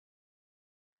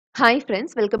Hi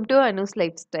friends, welcome to Anu's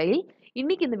life style.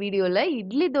 இன்னைக்கு இந்த வீடியோல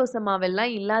இட்லி தோசை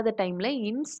மாவெல்லாம் இல்லாத டைம்ல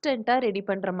இன்ஸ்டன்ட்டா ரெடி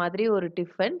பண்ற மாதிரி ஒரு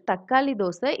டிஃபன் தக்காளி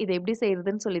தோசை. இத எப்படி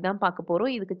செய்றதுன்னு சொல்லி தான் பார்க்க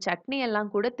போறோம். இதுக்கு சட்னி எல்லாம்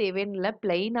கூட தேவைன்னு இல்ல.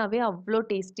 பிளெயினாவே அவ்ளோ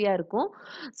டேஸ்டியா இருக்கும்.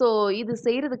 ஸோ இது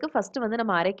செய்றதுக்கு ஃபர்ஸ்ட்டு வந்து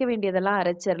நம்ம அரைக்க வேண்டியதெல்லாம்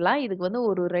அரைச்சிரலாம். இதுக்கு வந்து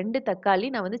ஒரு 2 தக்காளி,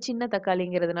 நான் வந்து சின்ன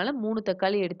தக்காளிங்கிறதுனால 3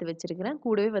 தக்காளி எடுத்து வச்சிருக்கிறேன்.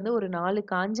 கூடவே வந்து ஒரு 4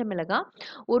 காஞ்ச மிளகாய்,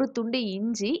 ஒரு துண்டு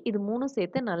இஞ்சி, இது 3ம்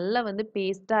சேர்த்து நல்லா வந்து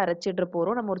பேஸ்ட்டா அரைச்சிட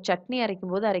போறோம். நம்ம ஒரு சட்னி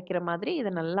அரைக்கும்போது அரைக்கிற மாதிரி இத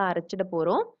நல்லா அரைச்சிட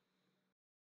போறோம்.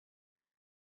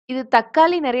 இது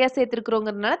தக்காளி நெறையா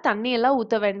சேர்த்திருக்கிறோங்கிறதுனால தண்ணி எல்லாம்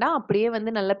ஊத்த வேண்டாம். அப்படியே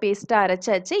வந்து நல்லா பேஸ்ட்டா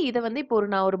அரைச்சாச்சு. இத வந்து இப்போ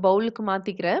நான் ஒரு பவுலுக்கு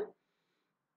மாத்திக்கிறேன்.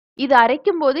 இது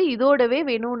அரைக்கும்போது இதோடவே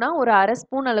வேணும்னா ஒரு 1/2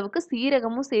 ஸ்பூன் அளவுக்கு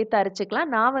சீரகமும் சேர்த்து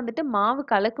அரைச்சுக்கலாம். நான் வந்துட்டு மாவு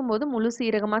கலக்கும்போது முழு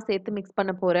சீரகமா சேர்த்து மிக்ஸ்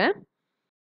பண்ண போறேன்.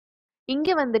 இங்க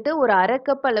வந்துட்டு ஒரு 1/2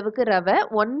 கப் அளவுக்கு ரவை,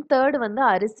 1/3 வந்து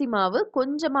அரிசி மாவு,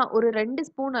 கொஞ்சமா ஒரு 2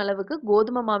 ஸ்பூன் அளவுக்கு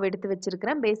கோதுமை மாவு எடுத்து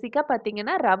வச்சிருக்கிறேன். பேசிக்கா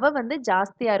பார்த்தீங்கன்னா, ரவை வந்து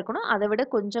ஜாஸ்தியா இருக்கணும். அத விட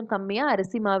கொஞ்சம் கம்மியா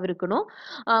அரிசி மாவு இருக்கணும்.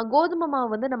 கோதுமை மாவு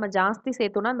வந்து நம்ம ஜாஸ்தி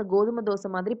சேர்த்தோம்னா, அந்த கோதுமை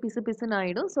தோசை மாதிரி பிசு பிசுன்னு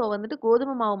ஆயிடும். ஸோ வந்துட்டு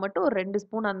கோதுமை மாவு மட்டும் ஒரு 2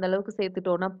 ஸ்பூன் அந்த அளவுக்கு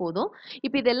சேர்த்துட்டோம்னா போதும்.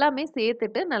 இப்ப இது எல்லாமே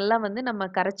சேர்த்துட்டு நல்லா வந்து நம்ம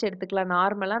கரைச்சு எடுத்துக்கலாம்.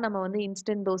 நார்மலா நம்ம வந்து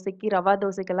இன்ஸ்டன்ட் தோசைக்கு, ரவா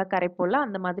தோசைக்கெல்லாம் கரைப்போம்ல,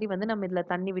 அந்த மாதிரி வந்து நம்ம இதுல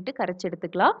தண்ணி விட்டு கரைச்சு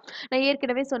எடுத்துக்கலாம். நான்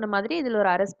ஏற்கனவே சொன்ன மாதிரி இதில ஒரு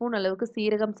 1/2 ஸ்பூன் அளவுக்கு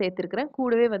சீரகம் சேர்த்திருக்கிறேன்.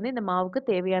 கூடவே வந்து இந்த மாவுக்கு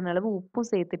தேவையான அளவு உப்பும்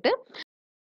சேர்த்துட்டு,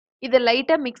 இத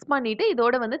லைட்டா மிக்ஸ் பண்ணிட்டு,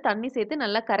 இதோட வந்து தண்ணி சேர்த்து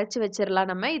நல்லா கரைச்சு வச்சிரலாம்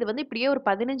நம்ம. இது வந்து இப்படியே ஒரு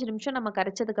 15 நிமிஷம் நம்ம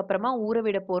கரைச்சதுக்கு அப்புறமா ஊற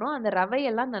விட போறோம். அந்த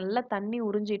ரவையெல்லாம் நல்லா தண்ணி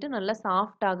உறிஞ்சிட்டு நல்லா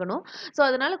சாஃப்ட் ஆகணும். ஸோ,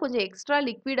 அதனால கொஞ்சம் எக்ஸ்ட்ரா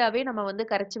லிக்விடாவே நம்ம வந்து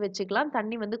கரைச்சு வச்சுக்கலாம்.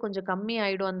 தண்ணி வந்து கொஞ்சம் கம்மி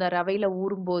ஆயிடும் அந்த ரவையில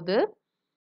ஊறும்போது.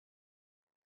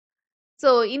 ஸோ,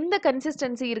 இந்த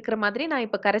கன்சிஸ்டன்சி இருக்கிற மாதிரி நான்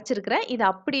இப்ப கரைச்சிருக்கிறேன். இத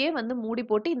அப்படியே வந்து மூடி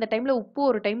போட்டு இந்த டைம்ல உப்பு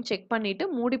ஒரு டைம் செக் பண்ணிட்டு,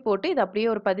 மூடி போட்டு இத அப்படியே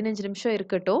ஒரு 15 நிமிஷம்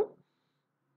இருக்கட்டும்.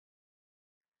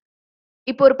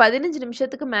 இப்போ ஒரு 15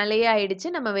 நிமிஷத்துக்கு மேலேயே ஆயிடுச்சு.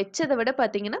 நம்ம வச்சத விட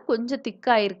பார்த்தீங்கன்னா, கொஞ்சம்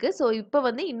திக்கா ஆயிருக்கு. ஸோ, இப்ப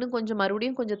வந்து இன்னும் கொஞ்சம்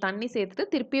மறுபடியும் கொஞ்சம் தண்ணி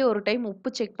சேர்த்துட்டு, திருப்பியும் ஒரு டைம்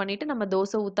உப்பு செக் பண்ணிட்டு நம்ம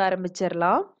தோசை ஊத்த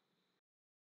ஆரம்பிச்சிரலாம்.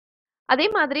 அதே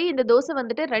மாதிரி இந்த தோசை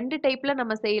வந்துட்டு 2 டைப்ல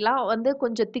நம்ம செய்யலாம். வந்து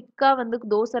கொஞ்சம் திக்கா வந்து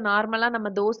தோசை நார்மலா நம்ம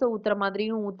தோசை ஊத்துற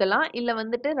மாதிரியும் ஊத்தலாம். இல்ல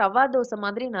வந்துட்டு ரவா தோசை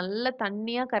மாதிரி நல்லா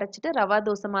தண்ணியா கரைச்சுட்டு ரவா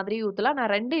தோசை மாதிரியும் ஊத்தலாம்.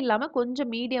 நான் 2 இல்லாம கொஞ்சம்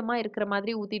மீடியமா இருக்கிற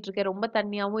மாதிரி ஊத்திட்டு இருக்கேன். ரொம்ப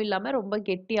தண்ணியாவும் இல்லாம, ரொம்ப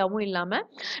கெட்டியாவும் இல்லாம.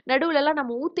 நடுவுலலாம்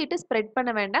நம்ம ஊத்திட்டு ஸ்ப்ரெட்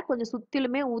பண்ண வேண்டாம். கொஞ்சம்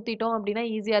சுத்திலுமே ஊத்திட்டோம் அப்டின்னா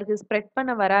ஈஸியா இருக்கு. ஸ்ப்ரெட்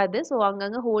பண்ண வராது. ஸோ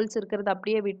அங்கங்க ஹோல்ஸ் இருக்கிறத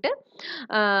அப்படியே விட்டு,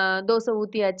 ஆ தோசை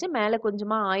ஊத்தியாச்சு. மேல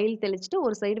கொஞ்சமா ஆயில் தெளிச்சுட்டு,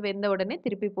 ஒரு சைடு வெந்த உடனே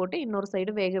திருப்பி போட்டு, இன்னொரு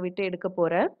சைடு வேக விட்டு எடுக்க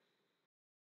போறேன்.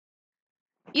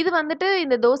 இது வந்துட்டு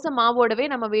இந்த தோசை மாவோடவே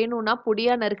நம்ம வேணும்னா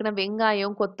பொடியா நறுக்குன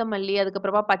வெங்காயம், கொத்தமல்லி,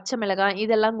 அதுக்கப்புறமா பச்சை மிளகாய்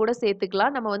இதெல்லாம் கூட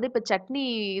சேர்த்துக்கலாம். நம்ம வந்து இப்ப சட்னி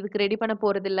இதுக்கு ரெடி பண்ண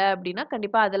போறதில்ல அப்டின்னா,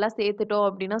 கண்டிப்பா அதெல்லாம் சேர்த்துட்டோம்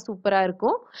அப்டின்னா சூப்பரா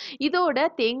இருக்கும். இதோட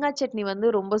தேங்காய் சட்னி வந்து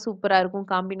ரொம்ப சூப்பரா இருக்கும்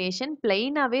காம்பினேஷன்.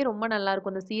 பிளெயினாவே ரொம்ப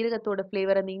நல்லாருக்கும். அந்த சீரகத்தோட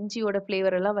ஃப்ளேவர், அந்த இஞ்சியோட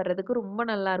ஃப்ளேவர் எல்லாம் வர்றதுக்கு ரொம்ப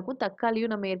நல்லாருக்கும்.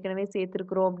 தக்காளியும் நம்ம ஏற்கனவே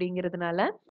சேர்த்துருக்கிறோம் அப்டிங்கிறதுனால.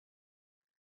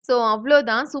 ஸோ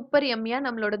அவ்ளோதான். சூப்பர் யம்மியா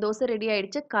நம்மளோட தோசை ரெடி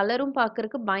ஆயிடுச்சு. கலரும்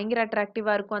பார்க்கறக்கு பயங்கர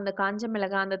அட்ராக்டிவா இருக்கும். அந்த காஞ்ச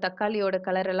மிளகாய், அந்த தக்காளியோட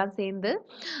கலர் எல்லாம் சேர்ந்து.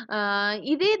 ஆ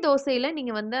இதே தோசையில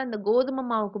நீங்க வந்து அந்த கோதுமை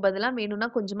மாவுக்கு பதிலா வேணும்னா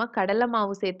கொஞ்சமா கடலை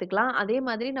மாவு சேர்த்துக்கலாம். அதே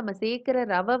மாதிரி நம்ம சேர்க்கிற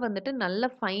ரவை வந்துட்டு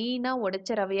நல்ல ஃபைனா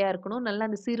உடைச்ச ரவையா இருக்கணும். நல்லா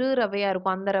அந்த சிறு ரவையா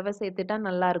இருக்கும். அந்த ரவை சேர்த்துட்டா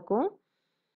நல்லாருக்கும்.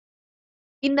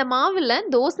 இந்த மாவுல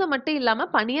தோசை மட்டும் இல்லாம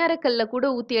பணியாரக்கல்ல கூட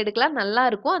ஊத்தி எடுக்கலாம்.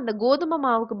 நல்லாருக்கும். அந்த கோதுமை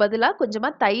மாவுக்கு பதிலா கொஞ்சமா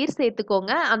தயிர்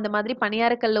சேர்த்துக்கோங்க. அந்த மாதிரி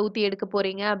பணியாரக்கல்ல ஊத்தி எடுக்க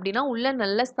போறீங்க அப்டின்னா, உள்ள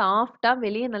நல்லா சாஃப்ட்டா,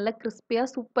 வெளிய நல்லா கிரிஸ்பியா,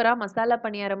 சூப்பரா மசாலா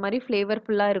பணியாரம் மாரி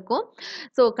ஃப்ளேவர்ஃபுல்லா இருக்கும்.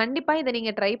 ஸோ கண்டிப்பா இத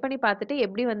நீங்க ட்ரை பண்ணி பார்த்துட்டு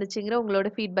எப்படி வந்துச்சுங்கிற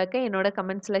உங்களோட ஃபீட்பேக்க என்னோட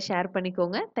கமெண்ட்ஸ்ல ஷேர்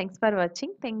பண்ணிக்கோங்க. தேங்க்ஸ் ஃபார்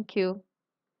வாட்சிங். Thank you.